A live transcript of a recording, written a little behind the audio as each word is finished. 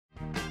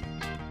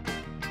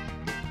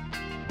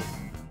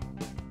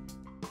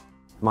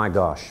My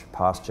gosh,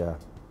 Pasture,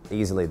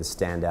 easily the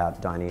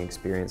standout dining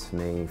experience for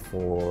me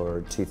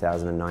for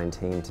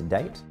 2019 to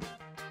date.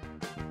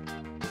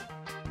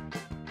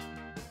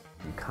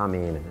 You come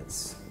in and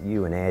it's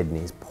you and Ed and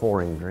he's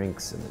pouring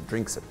drinks and the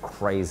drinks are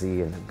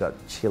crazy and they've got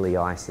chili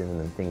ice in them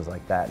and things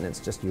like that, and it's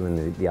just you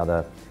and the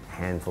other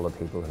handful of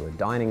people who are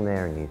dining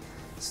there, and you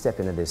step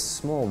into this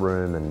small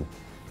room and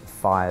the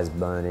fire's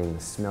burning, the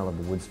smell of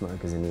the wood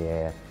smoke is in the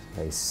air.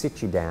 They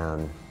sit you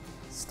down,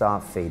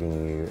 start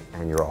feeding you,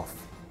 and you're off.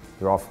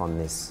 You're off on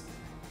this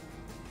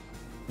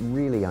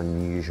really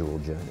unusual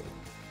journey.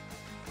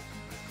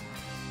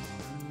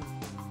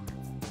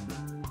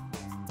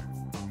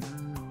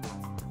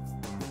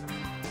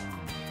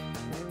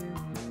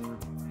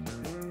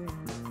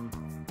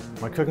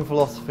 My cooking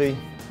philosophy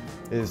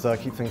is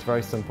keep things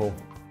very simple,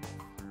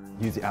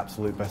 use the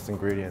absolute best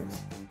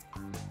ingredients.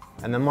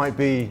 And there might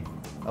be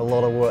a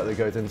lot of work that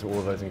goes into all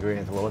of those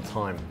ingredients, a lot of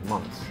time,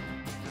 months.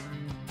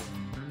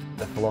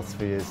 The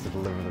philosophy is to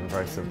deliver them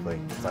very simply,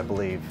 because I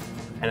believe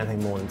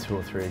anything more than 2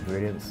 or 3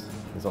 ingredients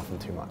is often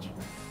too much.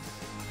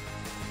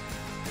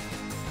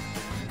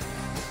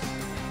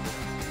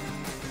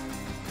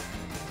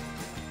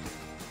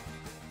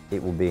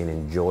 It will be an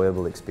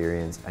enjoyable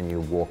experience and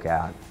you'll walk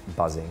out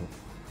buzzing.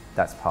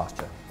 That's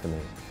Pasture for me.